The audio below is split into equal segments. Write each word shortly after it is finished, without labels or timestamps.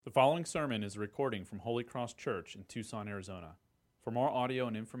The following sermon is a recording from Holy Cross Church in Tucson, Arizona. For more audio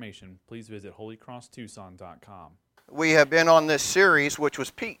and information, please visit holycrosstucson.com. We have been on this series, which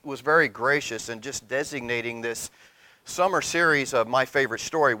Pete was very gracious in just designating this summer series of My Favorite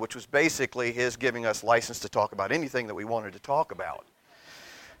Story, which was basically his giving us license to talk about anything that we wanted to talk about.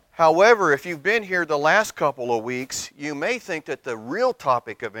 However, if you've been here the last couple of weeks, you may think that the real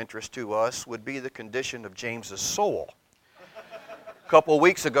topic of interest to us would be the condition of James's soul. A couple of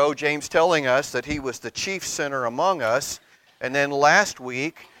weeks ago, James telling us that he was the chief sinner among us, and then last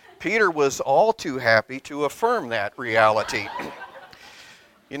week, Peter was all too happy to affirm that reality.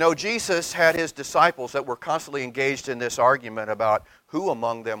 You know, Jesus had his disciples that were constantly engaged in this argument about who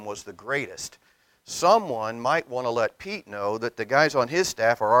among them was the greatest. Someone might want to let Pete know that the guys on his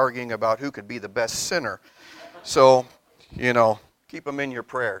staff are arguing about who could be the best sinner. So, keep them in your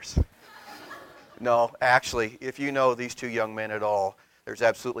prayers. No, actually, if you know these two young men at all, there's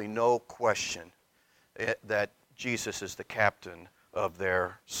absolutely no question that Jesus is the captain of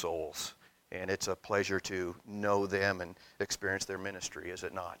their souls. And it's a pleasure to know them and experience their ministry, is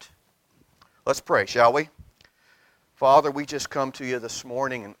it not? Let's pray, shall we? Father, we just come to you this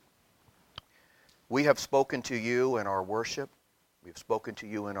morning, and we have spoken to you in our worship. We've spoken to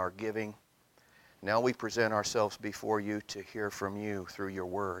you in our giving. Now we present ourselves before you to hear from you through your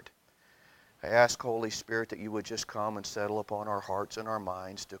word. I ask, Holy Spirit, that you would just come and settle upon our hearts and our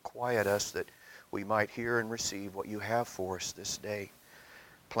minds to quiet us, that we might hear and receive what you have for us this day.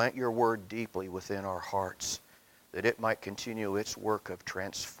 Plant your word deeply within our hearts, that it might continue its work of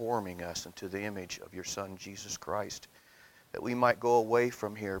transforming us into the image of your Son, Jesus Christ, that we might go away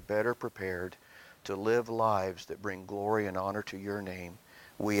from here better prepared to live lives that bring glory and honor to your name.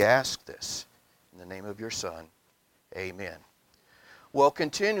 We ask this in the name of your Son. Amen. Well,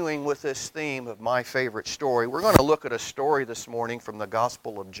 continuing with this theme of my favorite story, we're going to look at a story this morning from the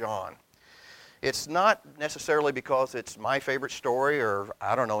Gospel of John. It's not necessarily because it's my favorite story or,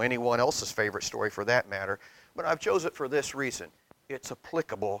 anyone else's favorite story for that matter, but I've chosen it for this reason. It's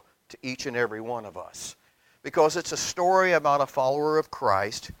applicable to each and every one of us because it's a story about a follower of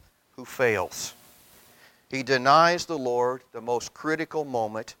Christ who fails. He denies the Lord the most critical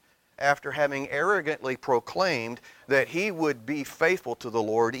moment after having arrogantly proclaimed that he would be faithful to the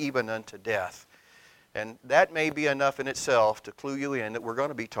Lord even unto death. And that may be enough in itself to clue you in that we're going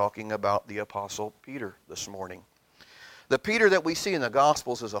to be talking about the Apostle Peter this morning. The Peter that we see in the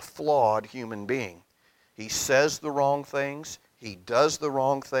Gospels is a flawed human being. He says the wrong things. He does the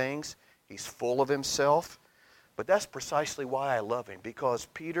wrong things. He's full of himself. But that's precisely why I love him, because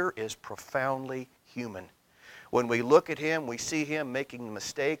Peter is profoundly human. When we look at him, we see him making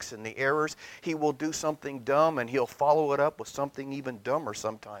mistakes and the errors. He will do something dumb and he'll follow it up with something even dumber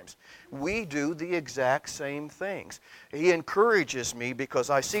sometimes. We do the exact same things. He encourages me because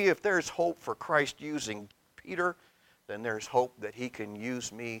I see if there's hope for Christ using Peter, then there's hope that he can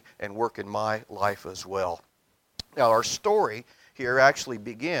use me and work in my life as well. Now, our story here actually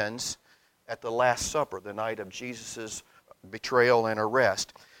begins at the Last Supper, the night of Jesus' betrayal and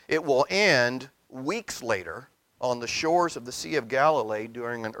arrest. It will end weeks later on the shores of the Sea of Galilee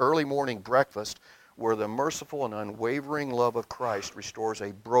during an early morning breakfast where the merciful and unwavering love of Christ restores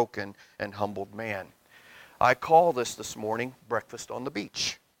a broken and humbled man. I call this morning Breakfast on the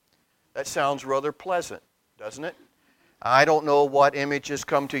Beach. That sounds rather pleasant, doesn't it? I don't know what images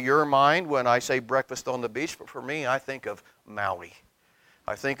come to your mind when I say breakfast on the beach, but for me, I think of Maui.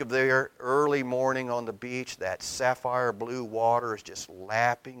 I think of their early morning on the beach, that sapphire blue water is just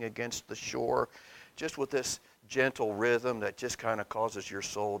lapping against the shore, just with this gentle rhythm that just kind of causes your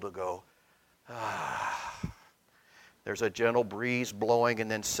soul to go, ah. There's a gentle breeze blowing,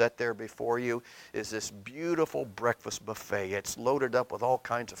 and then set there before you is this beautiful breakfast buffet. It's loaded up with all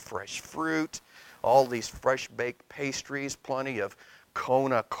kinds of fresh fruit, all these fresh baked pastries, plenty of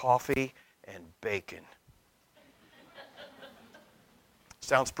Kona coffee, and bacon.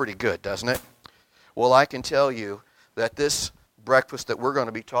 Sounds pretty good, doesn't it? Well, I can tell you that this breakfast that we're going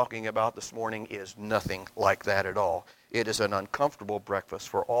to be talking about this morning is nothing like that at all. It is an uncomfortable breakfast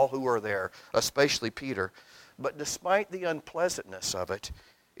for all who are there, especially Peter. But despite the unpleasantness of it,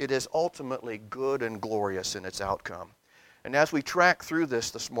 it is ultimately good and glorious in its outcome. And as we track through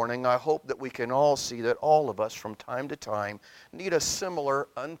this morning, I hope that we can all see that all of us from time to time need a similar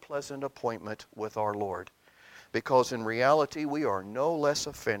unpleasant appointment with our Lord. Because in reality, we are no less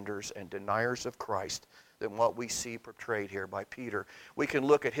offenders and deniers of Christ than what we see portrayed here by Peter. We can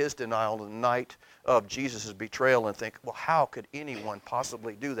look at his denial the night of Jesus' betrayal and think, well, how could anyone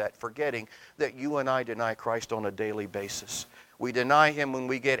possibly do that? Forgetting that you and I deny Christ on a daily basis. We deny him when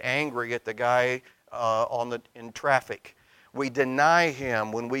we get angry at the guy in traffic. We deny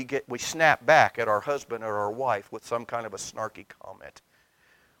Him when we snap back at our husband or our wife with some kind of a snarky comment.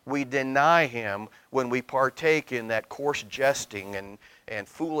 We deny Him when we partake in that coarse jesting and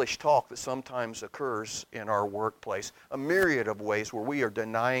foolish talk that sometimes occurs in our workplace. A myriad of ways where we are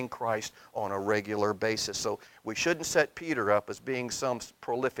denying Christ on a regular basis. So we shouldn't set Peter up as being some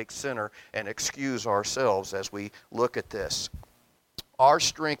prolific sinner and excuse ourselves as we look at this. Our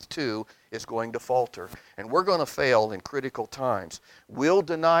strength, too, is going to falter, and we're going to fail in critical times. We'll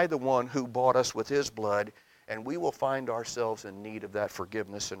deny the one who bought us with His blood, and we will find ourselves in need of that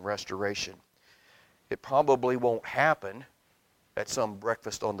forgiveness and restoration. It probably won't happen at some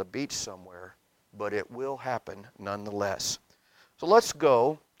breakfast on the beach somewhere, but it will happen nonetheless. So let's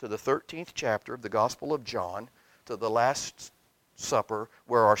go to the 13th chapter of the Gospel of John, to the Last Supper,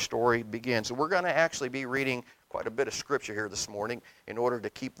 where our story begins. And we're going to actually be reading quite a bit of scripture here this morning in order to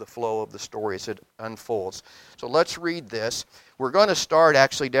keep the flow of the story as it unfolds. So let's read this. We're going to start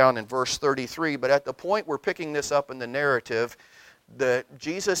actually down in verse 33, but at the point we're picking this up in the narrative,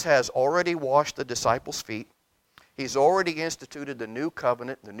 Jesus has already washed the disciples' feet. He's already instituted the new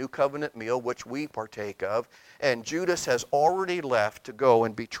covenant meal, which we partake of, and Judas has already left to go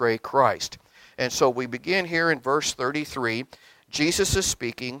and betray Christ. And so we begin here in verse 33. Jesus is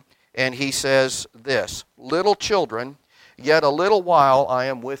speaking, and He says this, "Little children, yet a little while I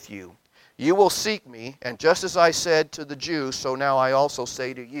am with you. You will seek me, and just as I said to the Jews, so now I also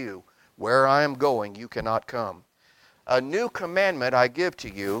say to you, where I am going, you cannot come. A new commandment I give to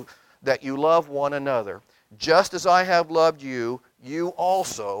you, that you love one another. Just as I have loved you, you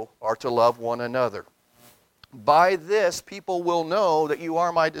also are to love one another. By this people will know that you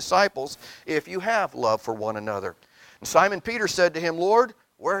are my disciples, if you have love for one another." And Simon Peter said to Him, "Lord,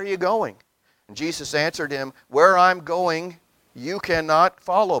 where are you going?" And Jesus answered him, "Where I'm going, you cannot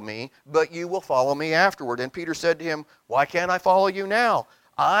follow me, but you will follow me afterward." And Peter said to Him, "Why can't I follow you now?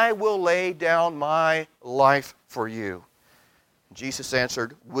 I will lay down my life for you." And Jesus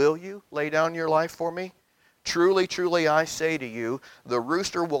answered, "Will you lay down your life for me? Truly, truly, I say to you, the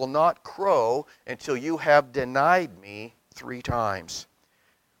rooster will not crow until you have denied me 3 times.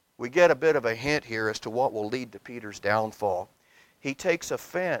 We get a bit of a hint here as to what will lead to Peter's downfall. He takes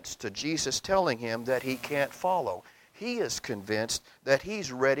offense to Jesus telling him that he can't follow. He is convinced that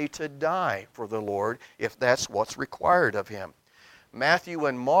he's ready to die for the Lord if that's what's required of him. Matthew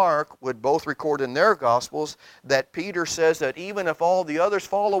and Mark would both record in their Gospels that Peter says that even if all the others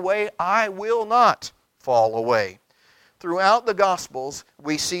fall away, I will not fall away. Throughout the Gospels,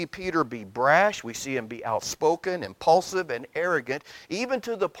 we see Peter be brash, we see him be outspoken, impulsive, and arrogant, even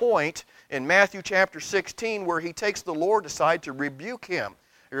to the point in Matthew chapter 16 where he takes the Lord aside to rebuke him.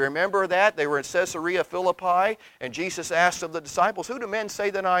 You remember that? They were in Caesarea Philippi, and Jesus asked of the disciples, "Who do men say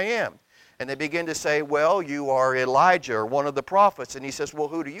that I am?" And they begin to say, "Well, you are Elijah or one of the prophets." And he says, "Well,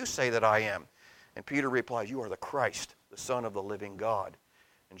 who do you say that I am?" And Peter replies, "You are the Christ, the Son of the living God."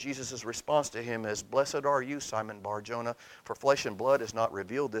 And Jesus' response to him is, "Blessed are you, Simon Bar-Jonah, for flesh and blood has not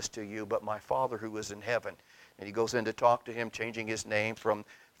revealed this to you, but my Father who is in heaven." And he goes in to talk to him, changing his name from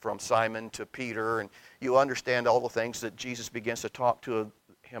Simon to Peter. And you understand all the things that Jesus begins to talk to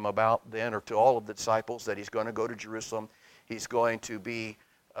him about then, or to all of the disciples, that he's going to go to Jerusalem. He's going to be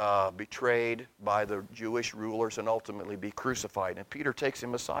betrayed by the Jewish rulers and ultimately be crucified. And Peter takes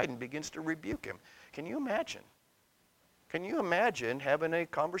him aside and begins to rebuke him. Can you imagine? Can you imagine having a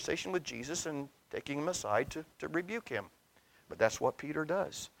conversation with Jesus and taking him aside to rebuke him? But that's what Peter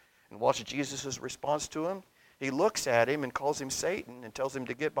does. And watch Jesus' response to him. He looks at him and calls him Satan and tells him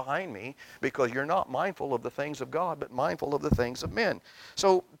to get behind me because you're not mindful of the things of God, but mindful of the things of men.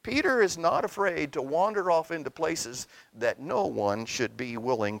 So Peter is not afraid to wander off into places that no one should be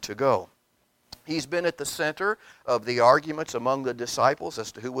willing to go. He's been at the center of the arguments among the disciples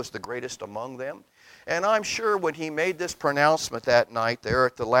as to who was the greatest among them. And I'm sure when he made this pronouncement that night there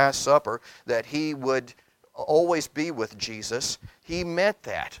at the Last Supper that he would always be with Jesus, he meant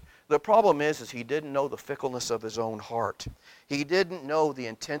that. The problem is he didn't know the fickleness of his own heart. He didn't know the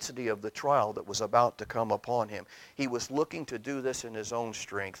intensity of the trial that was about to come upon him. He was looking to do this in his own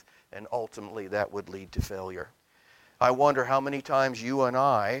strength, and ultimately that would lead to failure. I wonder how many times you and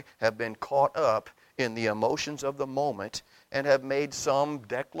I have been caught up in the emotions of the moment and have made some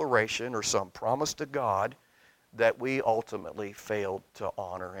declaration or some promise to God that we ultimately failed to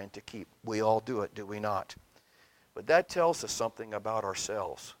honor and to keep. We all do it, do we not? But that tells us something about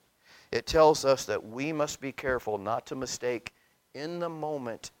ourselves. It tells us that we must be careful not to mistake in the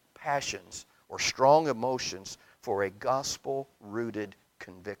moment passions or strong emotions for a gospel-rooted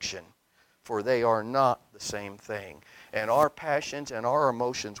conviction. For they are not the same thing. And our passions and our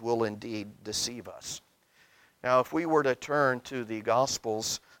emotions will indeed deceive us. Now, if we were to turn to the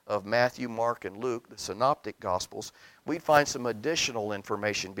Gospels of Matthew, Mark, and Luke, the Synoptic Gospels, we'd find some additional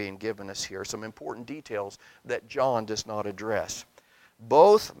information being given us here, some important details that John does not address.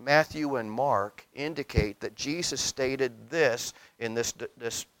 Both Matthew and Mark indicate that Jesus stated this in this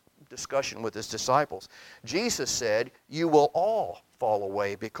discussion with his disciples. Jesus said, "You will all fall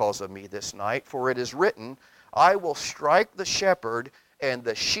away because of me this night, for it is written, I will strike the shepherd, and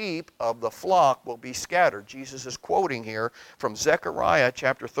the sheep of the flock will be scattered." Jesus is quoting here from Zechariah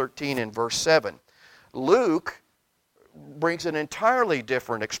chapter 13 and verse 7. Luke brings an entirely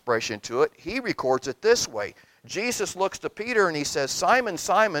different expression to it. He records it this way. Jesus looks to Peter and he says, "Simon,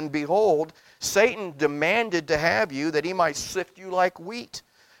 Simon, behold, Satan demanded to have you that he might sift you like wheat.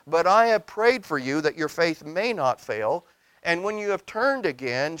 But I have prayed for you that your faith may not fail, and when you have turned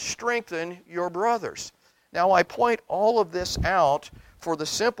again, strengthen your brothers." Now I point all of this out for the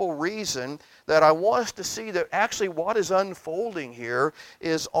simple reason that I want us to see that actually what is unfolding here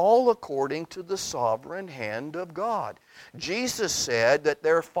is all according to the sovereign hand of God. Jesus said that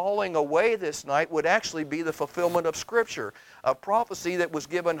their falling away this night would actually be the fulfillment of Scripture, a prophecy that was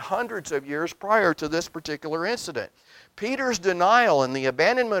given hundreds of years prior to this particular incident. Peter's denial and the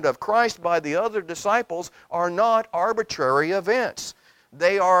abandonment of Christ by the other disciples are not arbitrary events.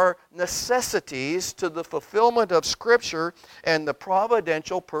 They are necessities to the fulfillment of Scripture and the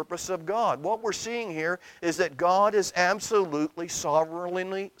providential purpose of God. What we're seeing here is that God is absolutely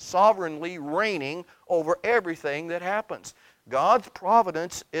sovereignly reigning over everything that happens. God's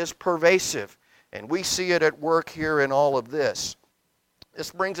providence is pervasive, and we see it at work here in all of this.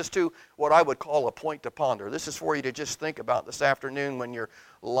 This brings us to what I would call a point to ponder. This is for you to just think about this afternoon when you're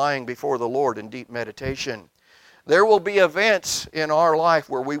lying before the Lord in deep meditation. There will be events in our life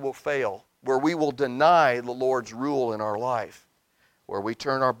where we will fail, where we will deny the Lord's rule in our life, where we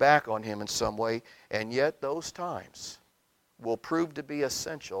turn our back on Him in some way, and yet those times will prove to be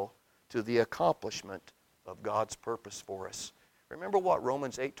essential to the accomplishment of God's purpose for us. Remember what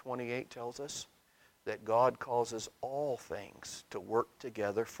Romans 8:28 tells us? That God causes all things to work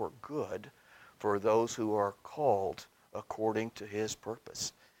together for good for those who are called according to His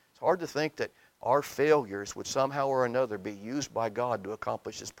purpose. It's hard to think that our failures would somehow or another be used by God to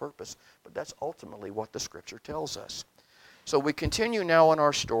accomplish His purpose, but that's ultimately what the Scripture tells us. So we continue now in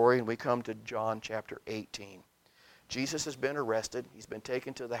our story, and we come to John chapter 18. Jesus has been arrested. He's been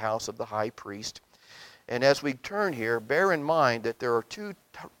taken to the house of the high priest. And as we turn here, bear in mind that there are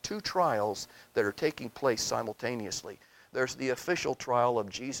two trials that are taking place simultaneously. There's the official trial of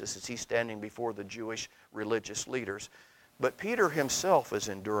Jesus as he's standing before the Jewish religious leaders. But Peter himself is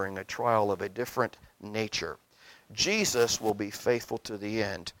enduring a trial of a different nature. Jesus will be faithful to the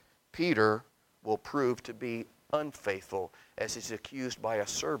end. Peter will prove to be unfaithful as he's accused by a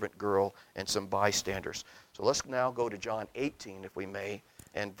servant girl and some bystanders. So let's now go to John 18, if we may,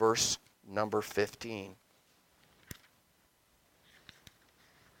 and verse number 15.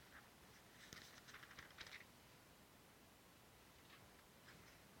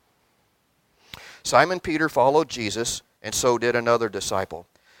 Simon Peter followed Jesus, and so did another disciple.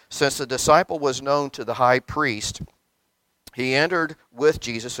 Since the disciple was known to the high priest, he entered with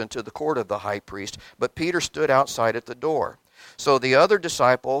Jesus into the court of the high priest, but Peter stood outside at the door. So the other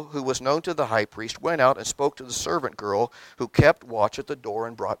disciple, who was known to the high priest, went out and spoke to the servant girl who kept watch at the door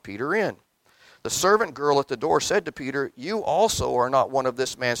and brought Peter in. The servant girl at the door said to Peter, "You also are not one of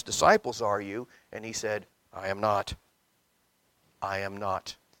this man's disciples, are you?" And he said, "I am not. I am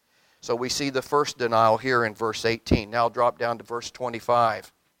not." So we see the first denial here in verse 18. Now drop down to verse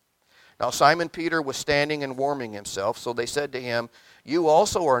 25. Now Simon Peter was standing and warming himself, so they said to him, "You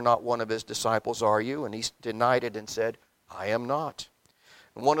also are not one of his disciples, are you?" And he denied it and said, "I am not."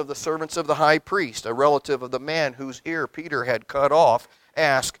 And one of the servants of the high priest, a relative of the man whose ear Peter had cut off,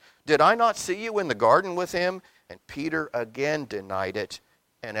 asked, "Did I not see you in the garden with him?" And Peter again denied it,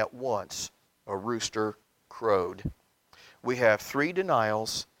 and at once a rooster crowed. We have three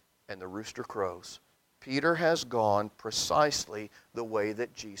denials, and the rooster crows. Peter has gone precisely the way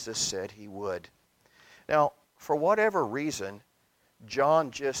that Jesus said he would. Now, for whatever reason,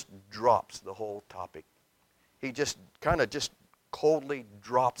 John just drops the whole topic. He just coldly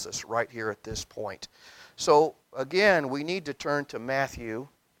drops us right here at this point. So, again, we need to turn to Matthew,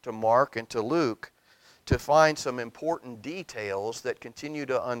 to Mark, and to Luke to find some important details that continue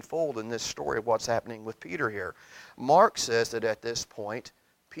to unfold in this story of what's happening with Peter here. Mark says that at this point,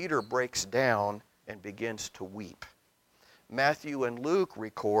 Peter breaks down and begins to weep. Matthew and Luke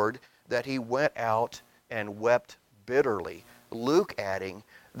record that he went out and wept bitterly. Luke adding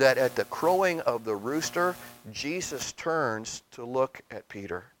that at the crowing of the rooster, Jesus turns to look at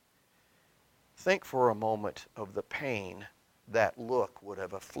Peter. Think for a moment of the pain that look would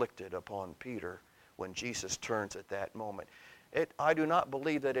have afflicted upon Peter when Jesus turns at that moment. I do not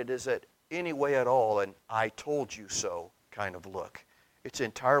believe that it is at any way at all an "I told you so" kind of look. It's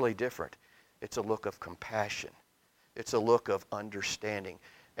entirely different. It's a look of compassion. It's a look of understanding.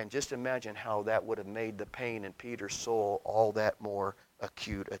 And just imagine how that would have made the pain in Peter's soul all that more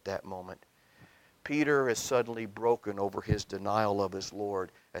acute at that moment. Peter is suddenly broken over his denial of his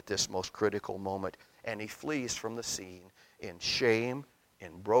Lord at this most critical moment, and he flees from the scene in shame,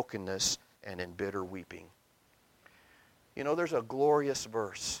 in brokenness, and in bitter weeping. You know, there's a glorious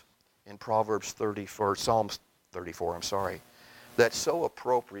verse in Psalms 34, that's so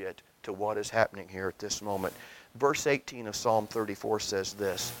appropriate to what is happening here at this moment. Verse 18 of Psalm 34 says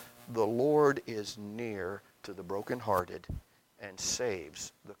this: "The Lord is near to the brokenhearted and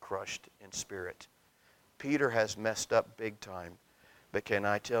saves the crushed in spirit." Peter has messed up big time, but can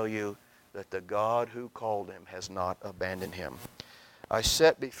I tell you that the God who called him has not abandoned him? I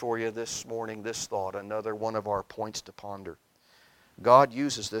set before you this morning this thought, another one of our points to ponder. God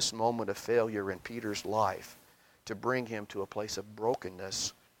uses this moment of failure in Peter's life to bring him to a place of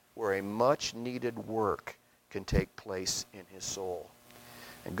brokenness where a much needed work can take place in his soul.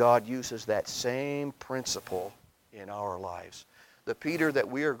 And God uses that same principle in our lives. The Peter that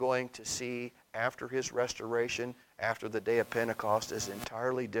we are going to see after his restoration, after the day of Pentecost, is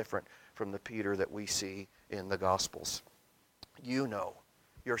entirely different from the Peter that we see in the Gospels. You know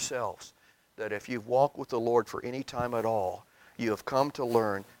yourselves that if you've walked with the Lord for any time at all, you have come to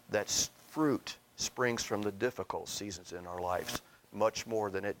learn that fruit springs from the difficult seasons in our lives much more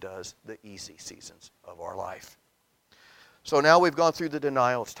than it does the easy seasons of our life. So now we've gone through the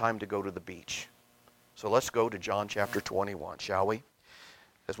denial, it's time to go to the beach. So let's go to John chapter 21, shall we?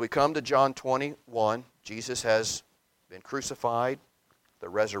 As we come to John 21, Jesus has been crucified, the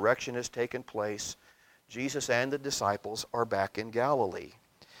resurrection has taken place, Jesus and the disciples are back in Galilee.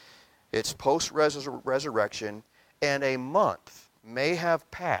 It's post-resurrection, and a month may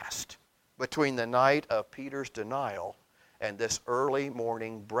have passed between the night of Peter's denial and this early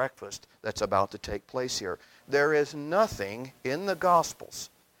morning breakfast that's about to take place here. There is nothing in the Gospels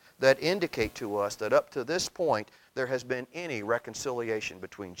that indicate to us that up to this point there has been any reconciliation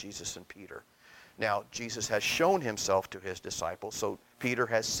between Jesus and Peter. Now, Jesus has shown himself to his disciples, so Peter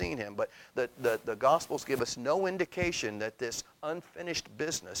has seen him, but the Gospels give us no indication that this unfinished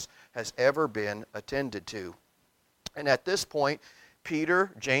business has ever been attended to. And at this point,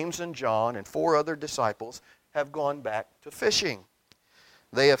 Peter, James, and John, and 4 other disciples have gone back to fishing.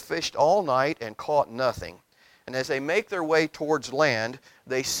 They have fished all night and caught nothing. And as they make their way towards land,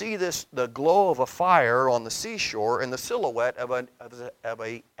 they see the glow of a fire on the seashore and the silhouette of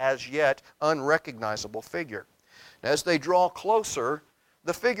a as yet unrecognizable figure. And as they draw closer,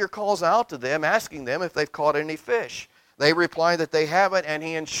 the figure calls out to them, asking them if they've caught any fish. They reply that they haven't, and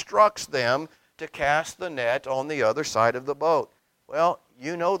he instructs them to cast the net on the other side of the boat. Well,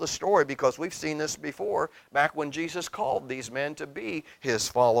 you know the story because we've seen this before, back when Jesus called these men to be his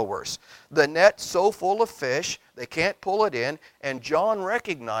followers. The net's so full of fish, they can't pull it in, and John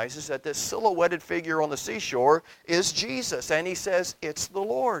recognizes that this silhouetted figure on the seashore is Jesus, and he says, "It's the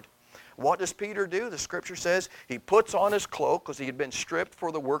Lord." What does Peter do? The scripture says he puts on his cloak because he had been stripped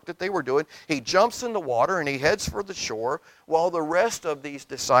for the work that they were doing. He jumps in the water and he heads for the shore while the rest of these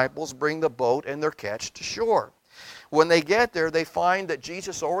disciples bring the boat and their catch to shore. When they get there, they find that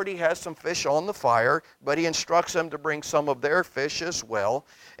Jesus already has some fish on the fire, but he instructs them to bring some of their fish as well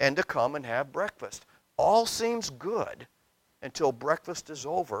and to come and have breakfast. All seems good until breakfast is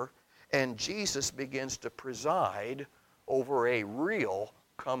over and Jesus begins to preside over a real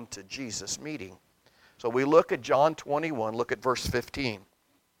come to Jesus meeting. So we look at John 21, look at verse 15.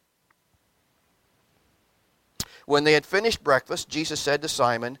 When they had finished breakfast, Jesus said to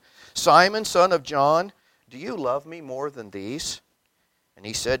Simon, "Simon, son of John, do you love me more than these?" And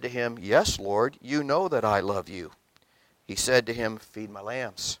he said to him, "Yes, Lord, you know that I love you." He said to him, "Feed my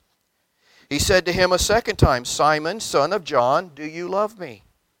lambs." He said to him a second time, "Simon, son of John, do you love me?"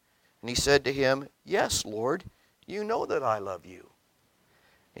 And he said to him, "Yes, Lord, you know that I love you."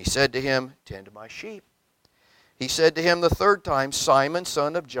 He said to him, "Tend my sheep." He said to him the third time, "Simon,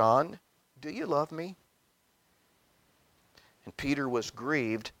 son of John, do you love me?" And Peter was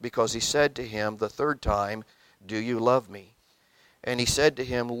grieved because he said to him the third time, "Do you love me?" And he said to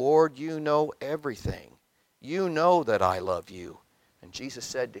him, "Lord, you know everything. You know that I love you." And Jesus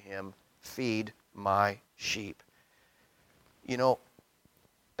said to him, "Feed my sheep." You know,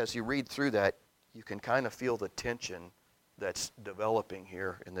 as you read through that, you can kind of feel the tension that's developing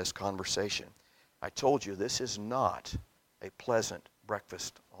here in this conversation. I told you this is not a pleasant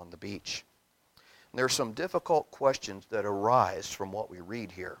breakfast on the beach. There are some difficult questions that arise from what we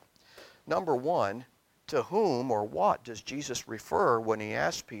read here. Number one, to whom or what does Jesus refer when he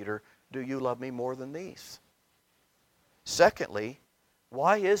asks Peter, do you love me more than these? Secondly,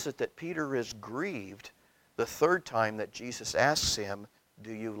 why is it that Peter is grieved the third time that Jesus asks him,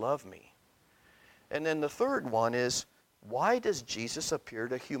 do you love me? And then the third one is, why does Jesus appear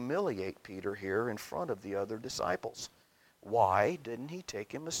to humiliate Peter here in front of the other disciples? Why didn't he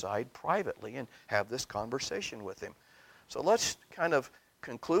take him aside privately and have this conversation with him? So let's kind of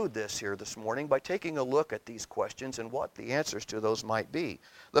conclude this here this morning by taking a look at these questions and what the answers to those might be.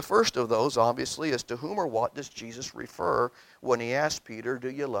 The first of those, obviously, is to whom or what does Jesus refer when he asks Peter,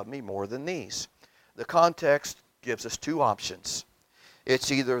 do you love me more than these? The context gives us two options.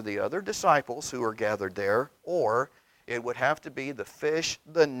 It's either the other disciples who are gathered there, or it would have to be the fish,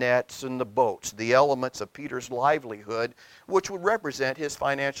 the nets, and the boats, the elements of Peter's livelihood, which would represent his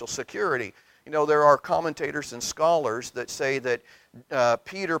financial security. You know, there are commentators and scholars that say that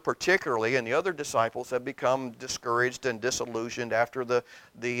Peter particularly and the other disciples have become discouraged and disillusioned after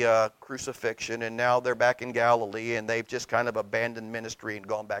the crucifixion, and now they're back in Galilee and they've just kind of abandoned ministry and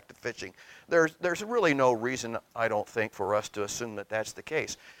gone back to fishing. There's really no reason, I don't think, for us to assume that that's the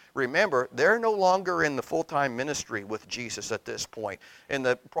case. Remember, they're no longer in the full-time ministry with Jesus at this point.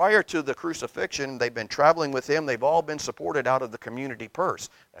 Prior to the crucifixion, they've been traveling with him. They've all been supported out of the community purse.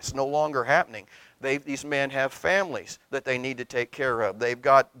 That's no longer happening. These men have families that they need to take care of. They've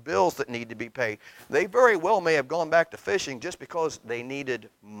got bills that need to be paid. They very well may have gone back to fishing just because they needed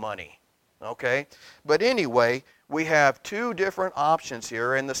money. Okay? But anyway, we have two different options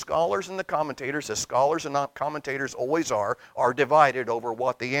here, and the scholars and the commentators, as scholars and commentators always are divided over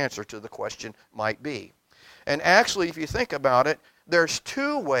what the answer to the question might be. And actually, if you think about it, there's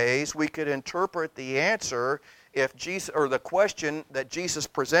two ways we could interpret the answer if Jesus, or the question that Jesus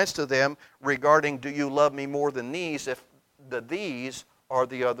presents to them regarding, do you love me more than these, if these are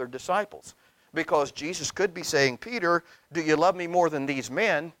the other disciples. Because Jesus could be saying, Peter, do you love me more than these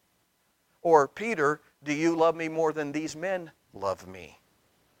men? Or, Peter, do you love me more than these men love me?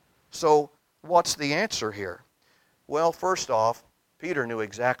 So, what's the answer here? Well, first off, Peter knew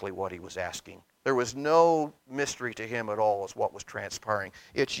exactly what he was asking. There was no mystery to him at all as what was transpiring.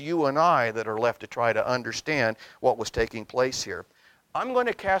 It's you and I that are left to try to understand what was taking place here. I'm going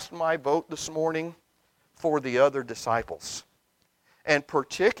to cast my vote this morning for the other disciples. And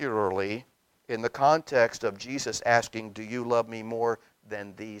particularly in the context of Jesus asking, do you love me more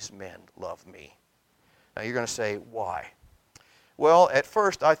than these men love me? Now you're going to say, why? Well, at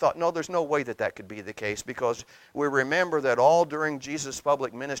first I thought, no, there's no way that could be the case, because we remember that all during Jesus'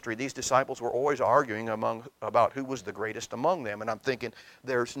 public ministry, these disciples were always arguing about who was the greatest among them. And I'm thinking,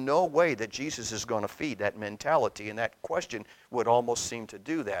 there's no way that Jesus is going to feed that mentality, and that question would almost seem to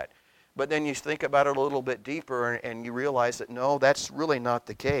do that. But then you think about it a little bit deeper, and you realize that, no, that's really not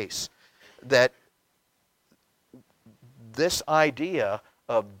the case. That this idea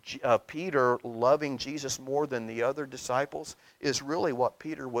of Peter loving Jesus more than the other disciples is really what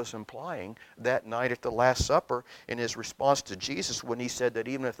Peter was implying that night at the Last Supper in his response to Jesus when he said that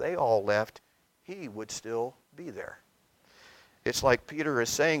even if they all left, he would still be there. It's like Peter is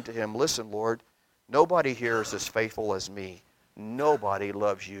saying to him, listen, Lord, nobody here is as faithful as me. Nobody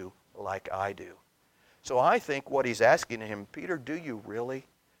loves you like I do. So I think what he's asking him, Peter, do you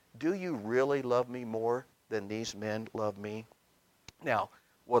really love me more than these men love me? Now,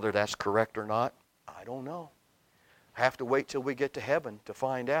 whether that's correct or not, I don't know. I have to wait till we get to heaven to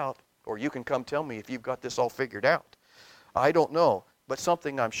find out. Or you can come tell me if you've got this all figured out. I don't know. But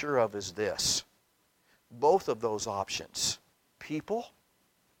something I'm sure of is this. Both of those options, people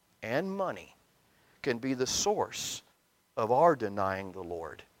and money, can be the source of our denying the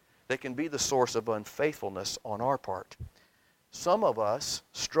Lord. They can be the source of unfaithfulness on our part. Some of us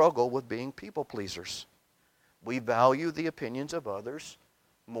struggle with being people pleasers. We value the opinions of others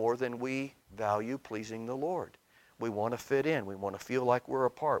more than we value pleasing the Lord. We want to fit in. We want to feel like we're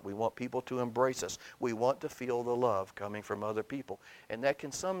a part. We want people to embrace us. We want to feel the love coming from other people. And that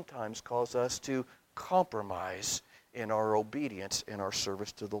can sometimes cause us to compromise in our obedience in our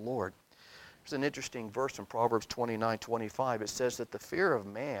service to the Lord. There's an interesting verse in Proverbs 29:25. It says that the fear of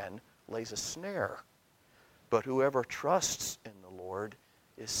man lays a snare, but whoever trusts in the Lord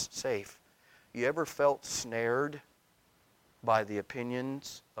is safe. You ever felt snared by the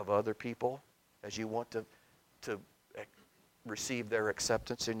opinions of other people as you want to receive their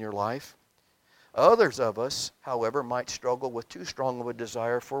acceptance in your life? Others of us, however, might struggle with too strong of a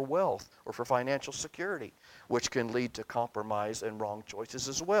desire for wealth or for financial security, which can lead to compromise and wrong choices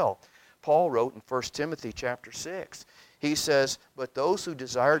as well. Paul wrote in 1 Timothy chapter 6, He says, but those who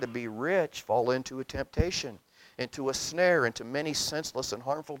desire to be rich fall into a temptation, into a snare, into many senseless and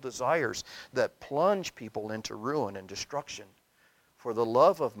harmful desires that plunge people into ruin and destruction. For the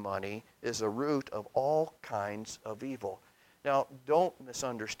love of money is a root of all kinds of evil. Now, don't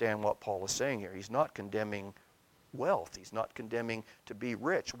misunderstand what Paul is saying here. He's not condemning wealth. He's not condemning to be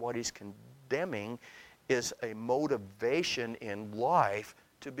rich. What he's condemning is a motivation in life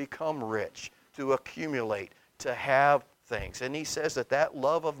to become rich, to accumulate, to have things. And he says that that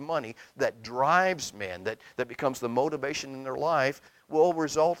love of money that drives men, that becomes the motivation in their life, will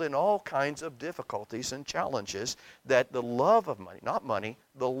result in all kinds of difficulties and challenges, that the love of money, not money,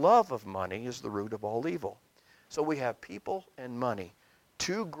 the love of money is the root of all evil. So we have people and money,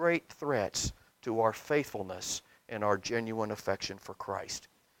 two great threats to our faithfulness and our genuine affection for Christ.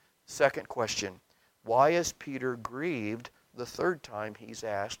 Second question, why is Peter grieved the third time he's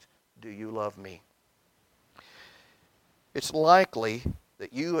asked, do you love me? It's likely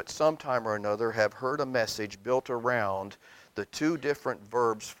that you at some time or another have heard a message built around the two different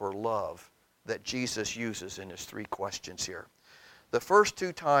verbs for love that Jesus uses in his three questions here. The first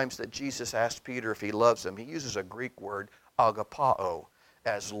two times that Jesus asked Peter if he loves him, he uses a Greek word, agapao,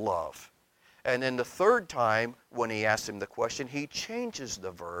 as love. And then the third time when he asks him the question, he changes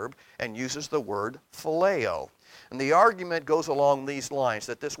the verb and uses the word phileo. And the argument goes along these lines,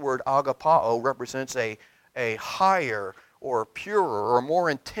 that this word agapao represents a higher or purer or more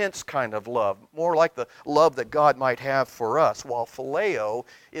intense kind of love, more like the love that God might have for us, while phileo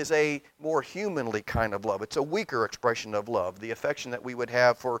is a more humanly kind of love. It's a weaker expression of love, the affection that we would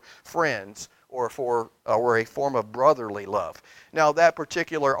have for friends or a form of brotherly love. Now, that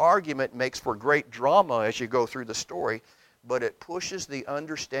particular argument makes for great drama as you go through the story, but it pushes the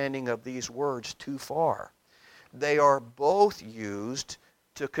understanding of these words too far. They are both used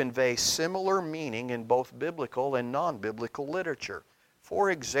to convey similar meaning in both biblical and non-biblical literature.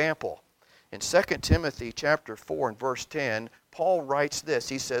 For example, in 2 Timothy chapter 4 and verse 10, Paul writes this.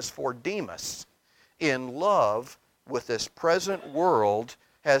 He says, for Demas, in love with this present world,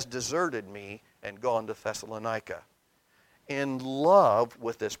 has deserted me and gone to Thessalonica. In love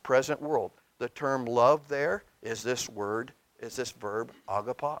with this present world. The term love there is this verb,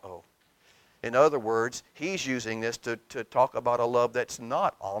 agapao. In other words, he's using this to talk about a love that's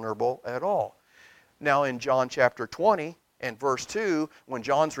not honorable at all. Now in John chapter 20 and verse 2, when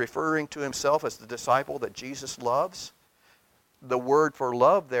John's referring to himself as the disciple that Jesus loves, the word for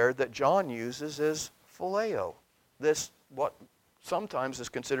love there that John uses is phileo. This, what sometimes is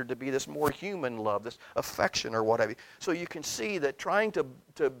considered to be this more human love, this affection or whatever. So you can see that trying to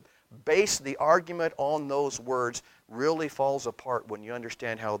base the argument on those words really falls apart when you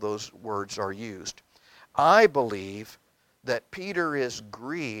understand how those words are used. I believe that Peter is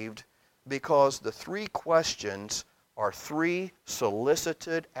grieved because the three questions are three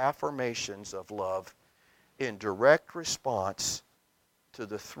solicited affirmations of love in direct response to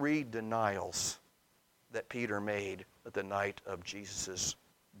the three denials that Peter made at the night of Jesus'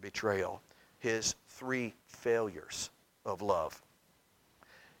 betrayal. His three failures of love.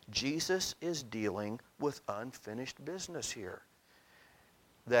 Jesus is dealing with unfinished business here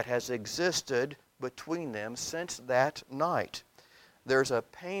that has existed between them since that night. There's a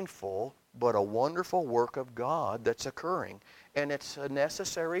painful but a wonderful work of God that's occurring, and it's a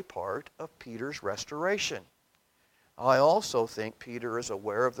necessary part of Peter's restoration. I also think Peter is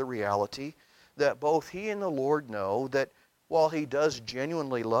aware of the reality that both he and the Lord know that while he does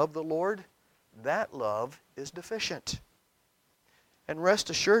genuinely love the Lord, that love is deficient. And rest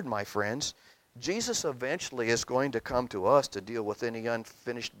assured, my friends, Jesus eventually is going to come to us to deal with any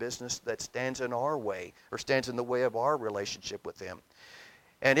unfinished business that stands in our way or stands in the way of our relationship with Him.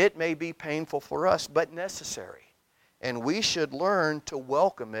 And it may be painful for us, but necessary. And we should learn to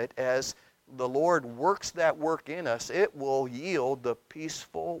welcome it as the Lord works that work in us. It will yield the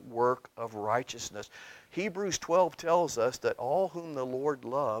peaceful work of righteousness. Hebrews 12 tells us that all whom the Lord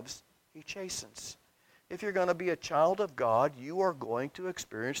loves, He chastens. If you're going to be a child of God, you are going to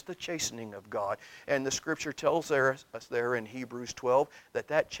experience the chastening of God. And the Scripture tells us there in Hebrews 12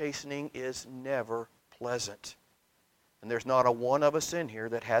 that chastening is never pleasant. And there's not a one of us in here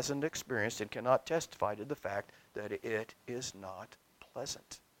that hasn't experienced and cannot testify to the fact that it is not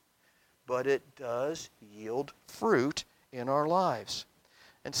pleasant. But it does yield fruit in our lives.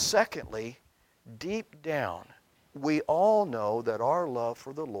 And secondly, deep down, we all know that our love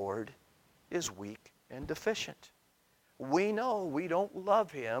for the Lord is weak and deficient. We know we don't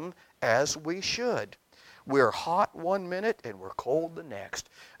love Him as we should. We're hot one minute and we're cold the next.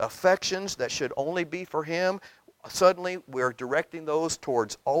 Affections that should only be for Him, suddenly we're directing those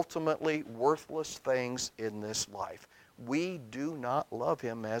towards ultimately worthless things in this life. we do not love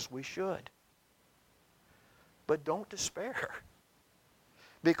him as we should. But don't despair,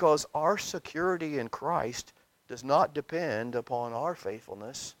 because our security in Christ does not depend upon our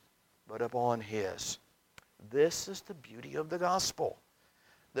faithfulness, but upon his. This is the beauty of the gospel.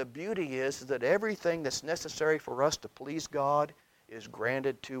 The beauty is that everything that's necessary for us to please God is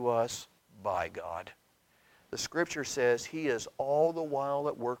granted to us by God. The Scripture says he is all the while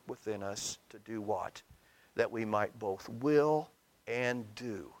at work within us to do what? That we might both will and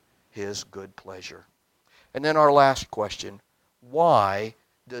do his good pleasure. And then our last question, why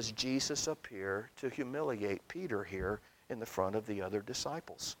does Jesus appear to humiliate Peter here in the front of the other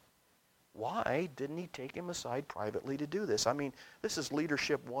disciples? Why didn't he take him aside privately to do this? I mean, this is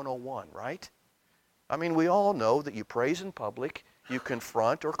leadership 101, right? I mean, we all know that you praise in public, you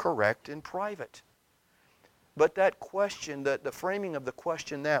confront or correct in private. But that question, the framing of the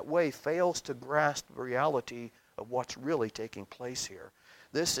question that way fails to grasp the reality of what's really taking place here.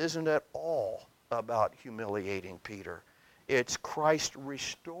 This isn't at all about humiliating Peter. It's Christ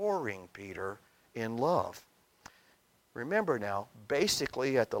restoring Peter in love. Remember now,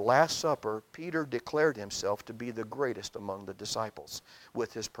 basically at the Last Supper, Peter declared himself to be the greatest among the disciples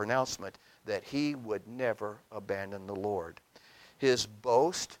with his pronouncement that he would never abandon the Lord. His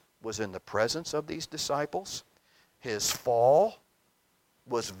boast was in the presence of these disciples. His fall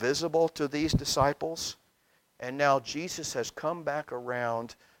was visible to these disciples. And now Jesus has come back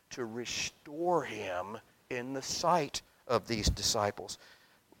around to restore him in the sight of these disciples.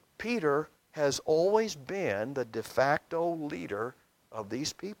 Peter has always been the de facto leader of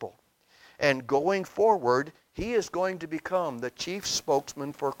these people. And going forward, he is going to become the chief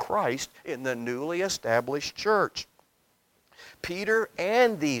spokesman for Christ in the newly established church. Peter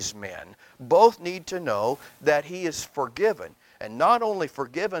and these men both need to know that he is forgiven. And not only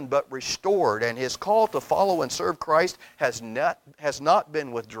forgiven, but restored. And his call to follow and serve Christ has not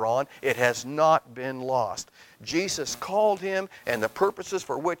been withdrawn. It has not been lost. Jesus called him, and the purposes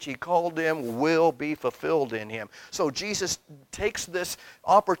for which he called him will be fulfilled in him. So Jesus takes this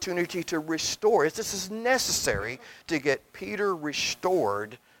opportunity to restore. This is necessary to get Peter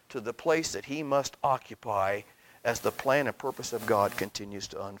restored to the place that he must occupy as the plan and purpose of God continues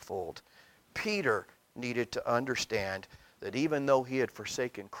to unfold. Peter needed to understand that even though he had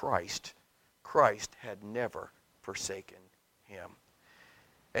forsaken Christ, Christ had never forsaken him.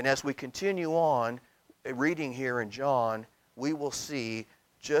 And as we continue on reading here in John, we will see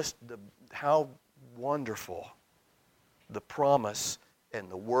just how wonderful the promise and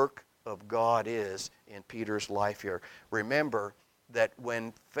the work of God is in Peter's life here. Remember that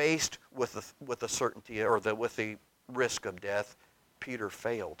when faced with the certainty or with the risk of death, Peter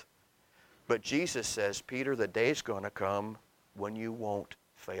failed. But Jesus says, Peter, the day's going to come when you won't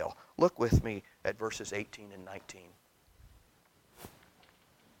fail. Look with me at verses 18 and 19.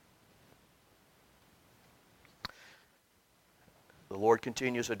 The Lord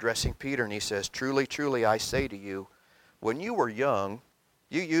continues addressing Peter, and he says, Truly, truly, I say to you, when you were young,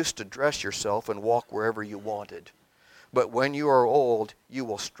 you used to dress yourself and walk wherever you wanted. But when you are old, you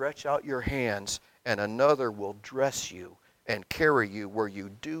will stretch out your hands, and another will dress you and carry you where you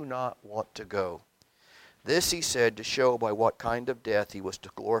do not want to go. This he said to show by what kind of death he was to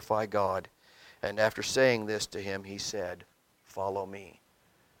glorify God. And after saying this to him, he said, Follow me.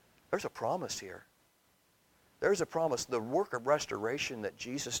 There's a promise here. There's a promise. The work of restoration that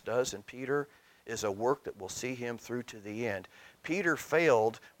Jesus does in Peter is a work that will see him through to the end. Peter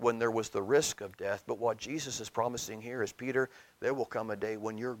failed when there was the risk of death, but what Jesus is promising here is, Peter, there will come a day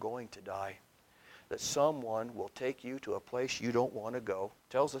when you're going to die, that someone will take you to a place you don't want to go.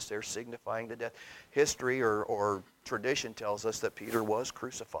 Tells us they're signifying the death. History or tradition tells us that Peter was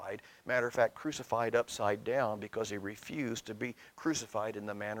crucified. Matter of fact, crucified upside down because he refused to be crucified in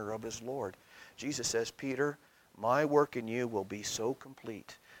the manner of his Lord. Jesus says, Peter, my work in you will be so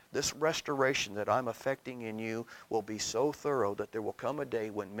complete. This restoration that I'm effecting in you will be so thorough that there will come a day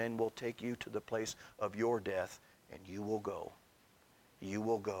when men will take you to the place of your death, and you will go. You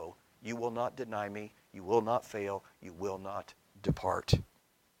will go. You will not deny me. You will not fail. You will not depart.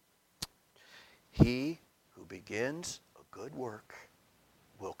 He who begins a good work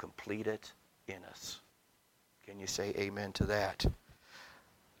will complete it in us. Can you say amen to that?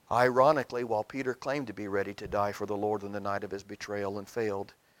 Ironically, while Peter claimed to be ready to die for the Lord on the night of his betrayal and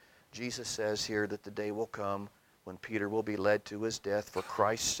failed, Jesus says here that the day will come when Peter will be led to his death for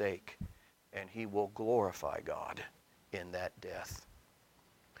Christ's sake, and he will glorify God in that death.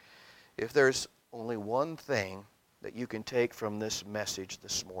 If there's only one thing that you can take from this message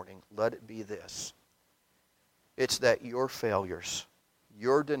this morning, let it be this. It's that your failures,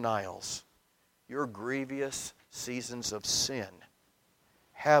 your denials, your grievous seasons of sin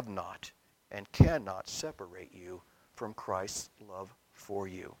have not and cannot separate you from Christ's love for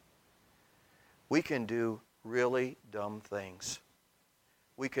you. We can do really dumb things.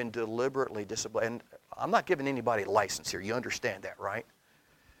 We can deliberately disobey. And I'm not giving anybody a license here. You understand that, right?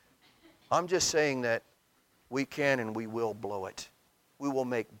 I'm just saying that we can and we will blow it. We will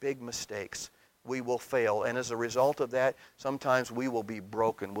make big mistakes. We will fail. And as a result of that, sometimes we will be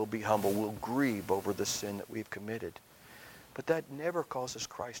broken, we'll be humble, we'll grieve over the sin that we've committed. But that never causes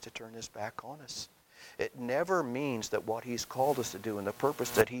Christ to turn his back on us. It never means that what he's called us to do and the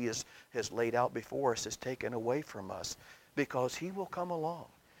purpose that he has laid out before us is taken away from us, because he will come along.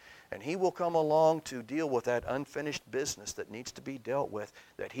 And he will come along to deal with that unfinished business that needs to be dealt with,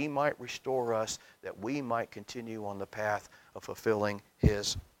 that he might restore us, that we might continue on the path of fulfilling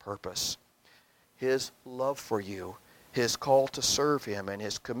his purpose. His love for you, his call to serve him, and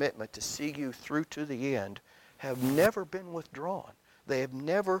his commitment to see you through to the end have never been withdrawn. They have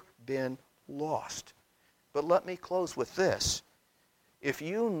never been lost. But let me close with this. If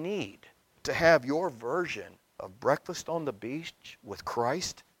you need to have your version of breakfast on the beach with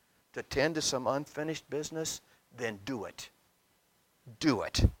Christ to tend to some unfinished business, then do it. Do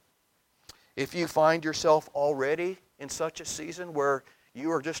it. If you find yourself already in such a season where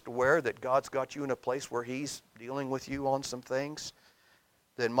you are just aware that God's got you in a place where he's dealing with you on some things,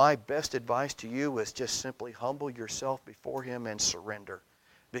 then my best advice to you is just simply humble yourself before him and surrender,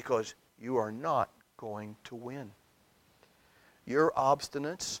 because you are not going to win. Your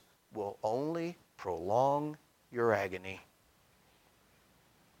obstinance will only prolong your agony.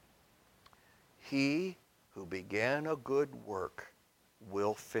 He who began a good work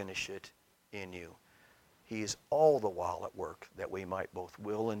will finish it in you. He is all the while at work that we might both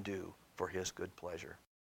will and do for his good pleasure.